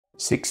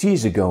6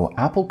 years ago,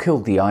 Apple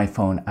killed the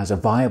iPhone as a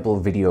viable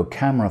video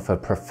camera for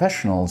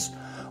professionals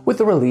with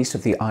the release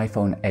of the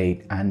iPhone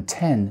 8 and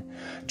 10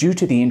 due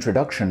to the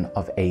introduction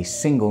of a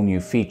single new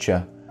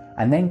feature,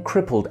 and then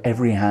crippled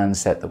every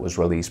handset that was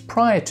released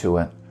prior to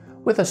it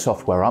with a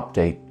software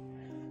update.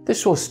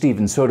 This saw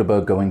Steven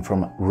Soderbergh going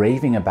from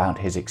raving about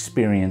his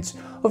experience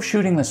of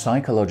shooting the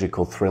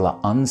psychological thriller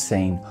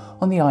Unsane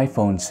on the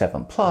iPhone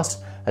 7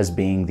 Plus as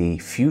being the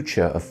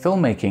future of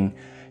filmmaking,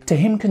 to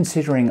him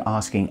considering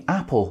asking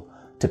Apple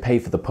to pay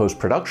for the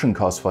post-production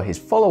costs for his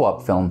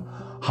follow-up film,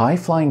 High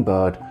Flying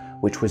Bird,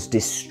 which was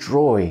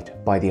destroyed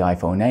by the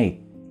iPhone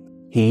 8.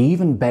 He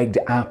even begged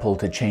Apple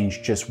to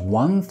change just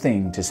one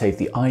thing to save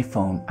the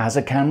iPhone as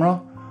a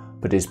camera,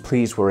 but his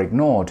pleas were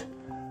ignored.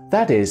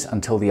 That is,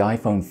 until the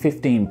iPhone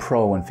 15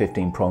 Pro and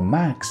 15 Pro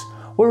Max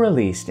were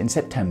released in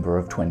September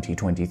of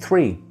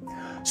 2023.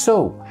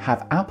 So,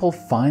 have Apple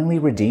finally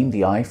redeemed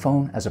the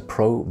iPhone as a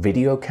pro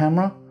video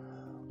camera?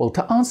 Well,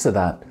 to answer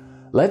that,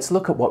 let's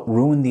look at what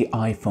ruined the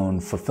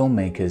iPhone for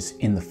filmmakers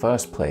in the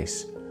first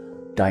place: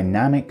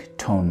 dynamic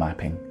tone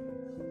mapping.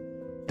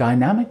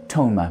 Dynamic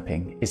tone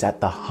mapping is at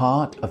the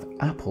heart of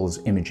Apple's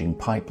imaging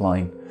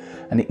pipeline,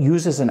 and it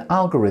uses an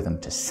algorithm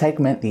to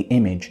segment the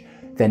image,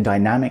 then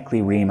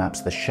dynamically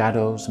remaps the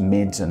shadows,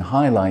 mids, and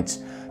highlights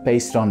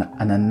based on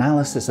an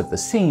analysis of the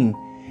scene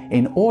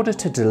in order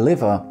to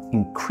deliver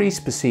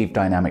increased perceived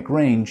dynamic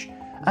range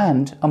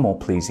and a more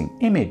pleasing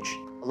image.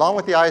 Along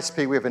with the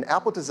ISP, we have an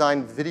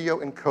Apple-designed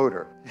video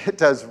encoder. It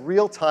does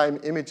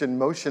real-time image and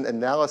motion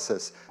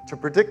analysis to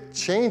predict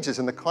changes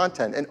in the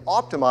content and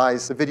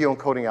optimize the video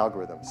encoding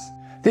algorithms.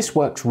 This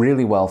works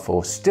really well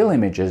for still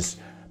images,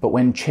 but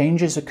when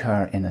changes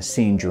occur in a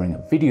scene during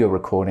a video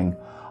recording,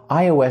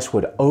 iOS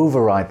would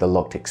override the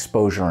locked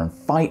exposure and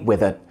fight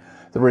with it,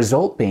 the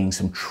result being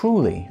some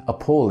truly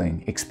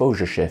appalling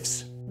exposure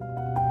shifts.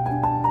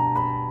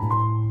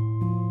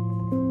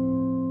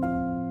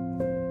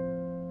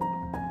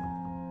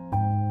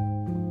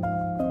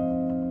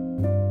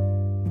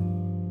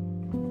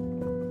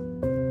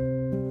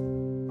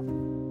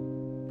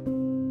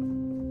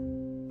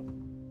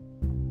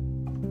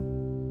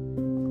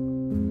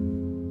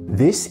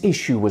 This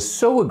issue was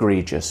so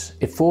egregious,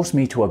 it forced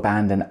me to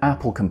abandon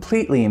Apple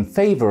completely in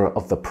favor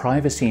of the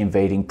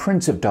privacy-invading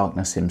Prince of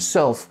Darkness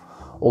himself,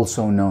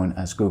 also known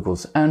as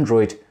Google's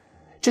Android,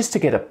 just to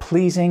get a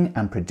pleasing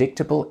and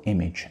predictable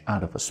image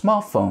out of a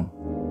smartphone.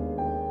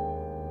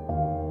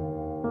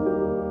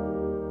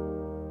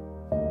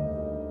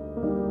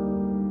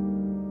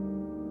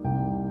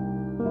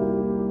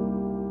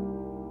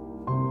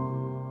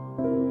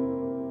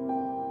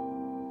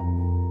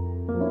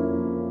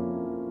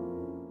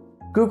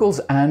 Google's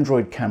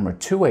Android Camera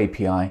 2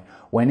 API,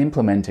 when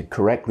implemented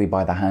correctly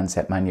by the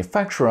handset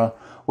manufacturer,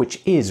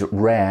 which is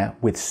rare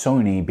with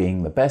Sony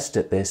being the best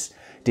at this,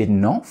 did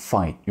not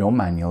fight your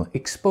manual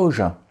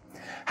exposure.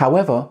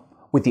 However,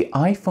 with the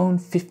iPhone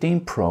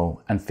 15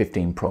 Pro and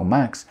 15 Pro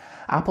Max,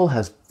 Apple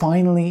has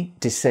finally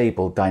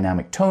disabled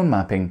dynamic tone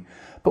mapping,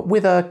 but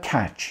with a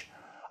catch: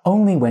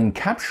 only when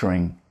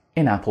capturing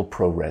in Apple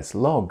ProRes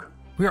Log.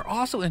 We are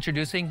also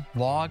introducing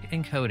log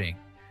encoding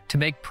to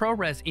make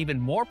ProRes even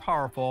more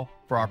powerful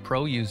for our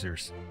pro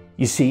users.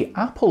 You see,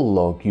 Apple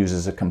Log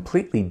uses a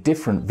completely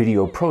different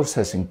video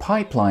processing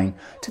pipeline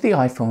to the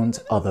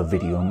iPhone's other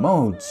video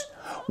modes,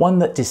 one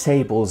that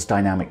disables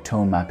dynamic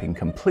tone mapping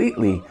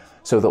completely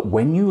so that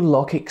when you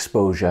lock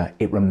exposure,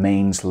 it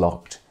remains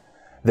locked.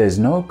 There's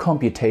no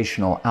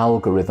computational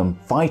algorithm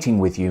fighting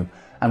with you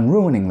and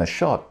ruining the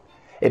shot.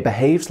 It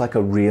behaves like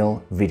a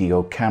real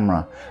video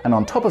camera, and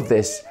on top of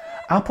this,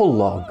 Apple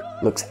Log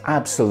looks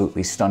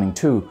absolutely stunning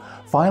too,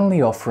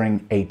 finally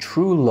offering a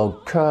true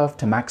log curve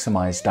to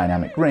maximize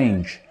dynamic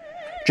range.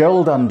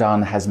 Gerald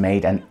Undone has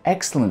made an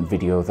excellent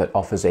video that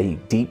offers a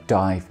deep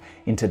dive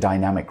into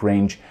dynamic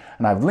range,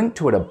 and I've linked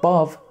to it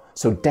above,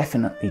 so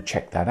definitely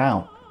check that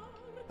out.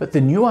 But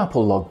the new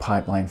Apple Log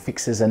pipeline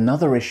fixes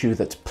another issue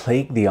that's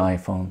plagued the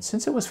iPhone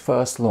since it was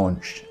first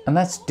launched, and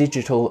that's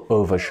digital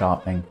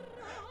over-sharpening.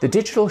 The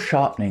digital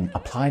sharpening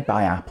applied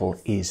by Apple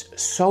is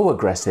so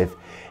aggressive,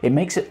 it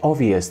makes it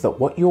obvious that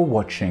what you're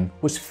watching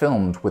was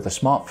filmed with a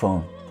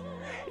smartphone.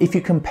 If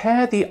you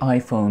compare the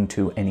iPhone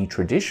to any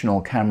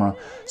traditional camera,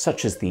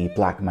 such as the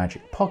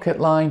Blackmagic Pocket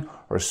line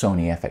or a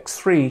Sony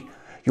FX3,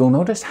 you'll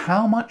notice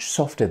how much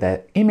softer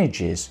their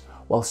image is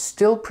while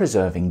still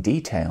preserving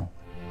detail.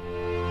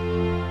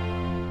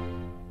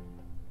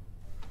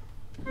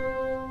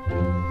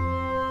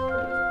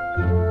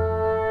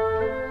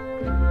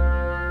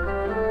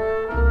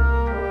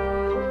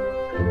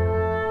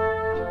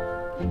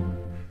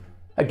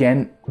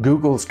 Again,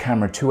 Google's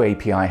Camera 2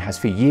 API has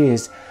for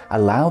years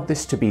allowed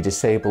this to be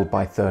disabled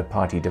by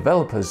third-party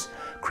developers,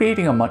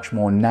 creating a much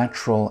more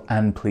natural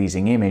and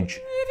pleasing image.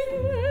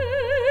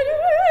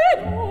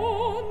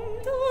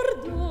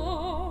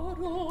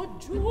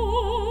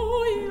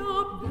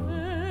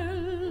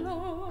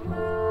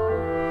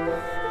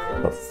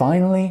 But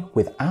finally,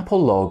 with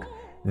Apple Log,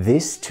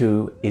 this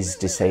too is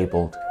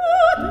disabled.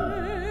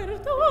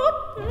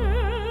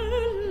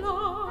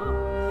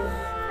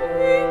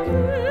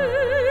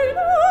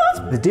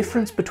 The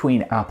difference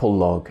between Apple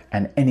Log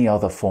and any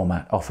other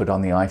format offered on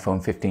the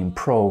iPhone 15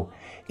 Pro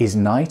is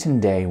night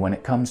and day when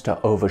it comes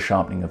to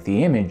over-sharpening of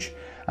the image,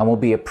 and will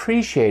be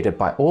appreciated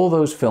by all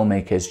those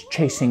filmmakers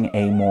chasing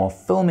a more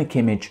filmic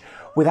image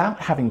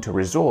without having to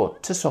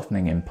resort to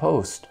softening in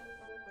post.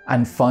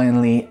 And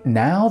finally,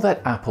 now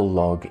that Apple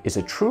Log is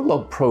a true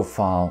log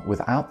profile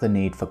without the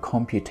need for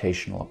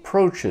computational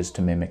approaches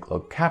to mimic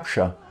log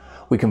capture,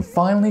 we can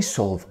finally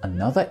solve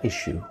another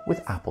issue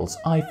with Apple's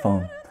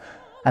iPhone,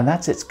 and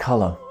that's its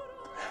color.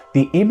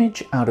 The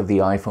image out of the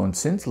iPhone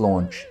since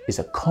launch is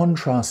a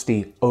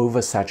contrasty,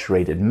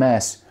 oversaturated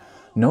mess,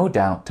 no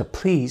doubt to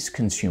please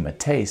consumer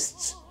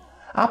tastes.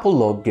 Apple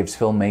Log gives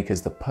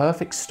filmmakers the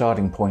perfect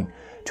starting point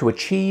to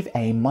achieve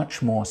a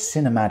much more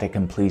cinematic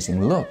and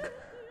pleasing look.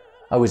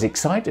 I was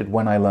excited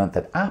when I learned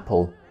that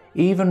Apple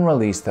even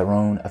released their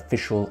own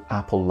official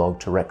Apple Log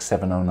to Rec.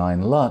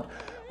 709 LUT,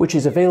 which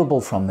is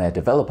available from their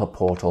developer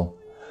portal.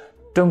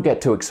 Don't get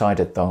too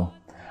excited though.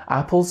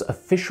 Apple's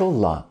official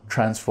LUT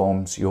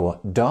transforms your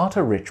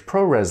data-rich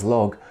ProRes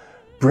log,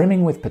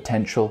 brimming with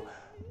potential,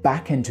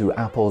 back into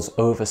Apple's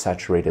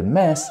oversaturated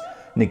mess,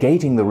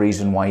 negating the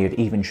reason why you'd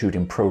even shoot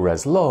in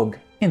ProRes log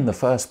in the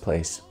first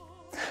place.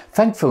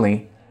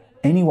 Thankfully,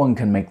 anyone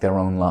can make their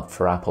own LUT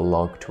for Apple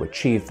Log to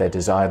achieve their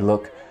desired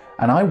look,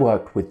 and I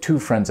worked with two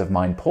friends of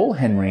mine, Paul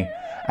Henry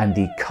and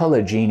the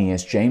color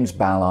genius James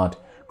Ballard,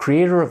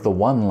 creator of the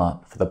One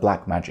LUT for the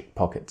Blackmagic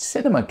Pocket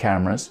Cinema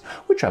cameras,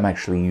 which I'm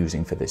actually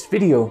using for this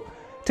video,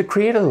 to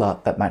create a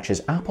LUT that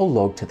matches Apple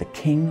Log to the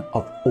king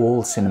of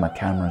all cinema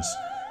cameras,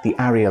 the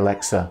Arri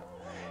Alexa.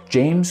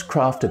 James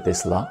crafted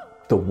this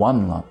LUT, the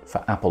One LUT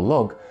for Apple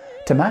Log,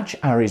 to match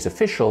Arri's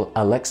official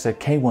Alexa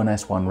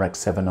K1S1 Rec.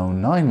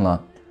 709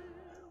 LUT.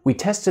 We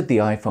tested the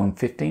iPhone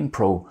 15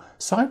 Pro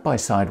side by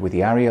side with the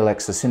Arri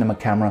Alexa cinema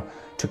camera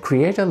to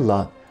create a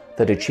LUT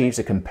that achieves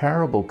a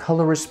comparable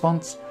color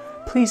response,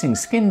 pleasing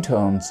skin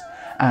tones,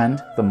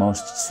 and the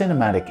most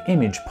cinematic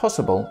image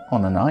possible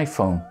on an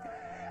iPhone.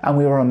 And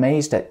we were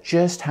amazed at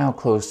just how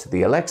close to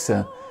the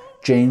Alexa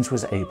James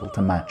was able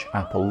to match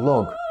Apple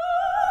Log.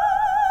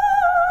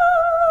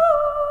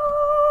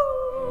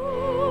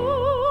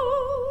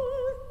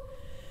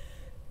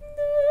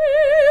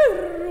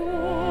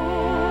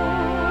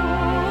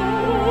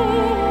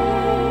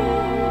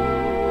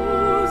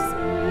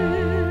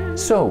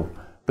 So,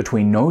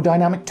 between no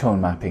dynamic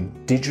tone mapping,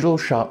 digital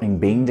sharpening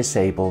being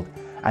disabled,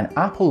 and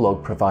Apple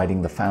Log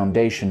providing the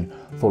foundation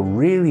for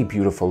really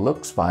beautiful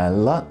looks via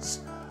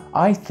LUTs,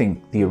 I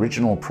think the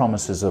original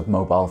promises of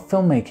mobile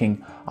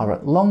filmmaking are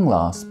at long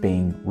last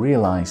being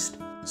realized.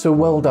 So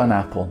well done,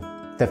 Apple.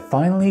 They've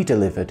finally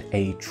delivered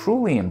a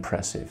truly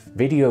impressive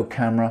video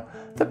camera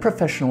that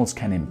professionals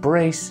can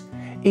embrace,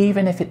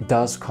 even if it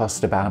does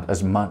cost about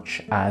as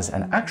much as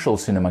an actual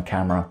cinema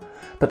camera,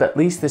 but at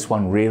least this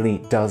one really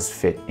does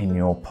fit in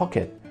your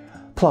pocket.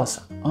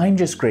 Plus, I'm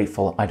just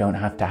grateful I don't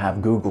have to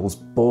have Google's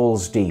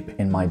balls deep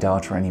in my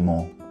data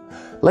anymore.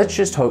 Let's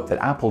just hope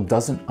that Apple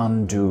doesn't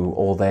undo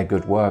all their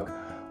good work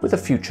with a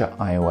future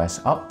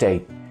iOS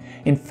update.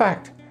 In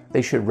fact,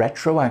 they should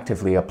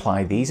retroactively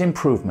apply these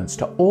improvements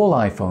to all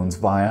iPhones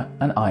via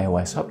an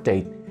iOS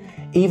update.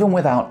 Even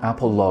without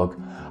Apple Log,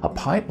 a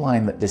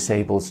pipeline that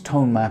disables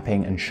tone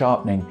mapping and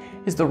sharpening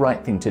is the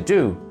right thing to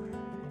do.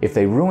 If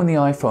they ruin the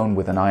iPhone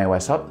with an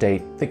iOS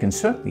update, they can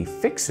certainly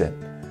fix it.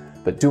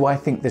 But do I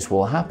think this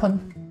will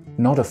happen?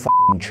 Not a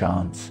f***ing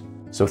chance.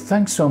 So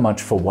thanks so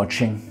much for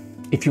watching.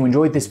 If you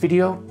enjoyed this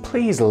video,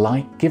 please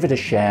like, give it a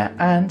share,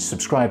 and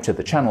subscribe to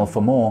the channel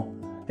for more.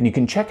 And you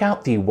can check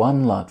out the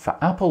One LUT for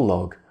Apple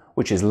Log,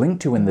 which is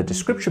linked to in the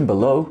description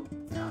below.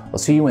 I'll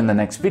see you in the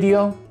next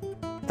video.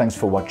 Thanks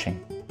for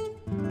watching.